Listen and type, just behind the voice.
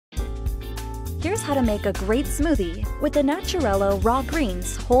Here's how to make a great smoothie with the NATURELO Raw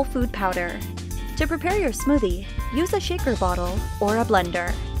Greens Whole Food Powder. To prepare your smoothie, use a shaker bottle or a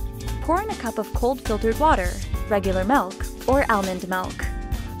blender. Pour in a cup of cold filtered water, regular milk, or almond milk.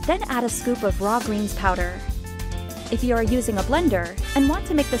 Then add a scoop of raw greens powder. If you are using a blender and want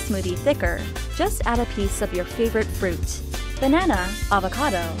to make the smoothie thicker, just add a piece of your favorite fruit. Banana,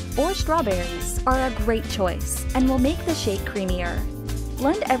 avocado, or strawberries are a great choice and will make the shake creamier.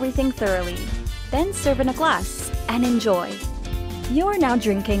 Blend everything thoroughly, then serve in a glass and enjoy. You're now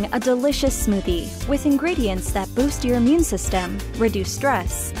drinking a delicious smoothie with ingredients that boost your immune system, reduce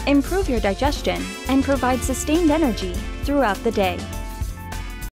stress, improve your digestion, and provide sustained energy throughout the day.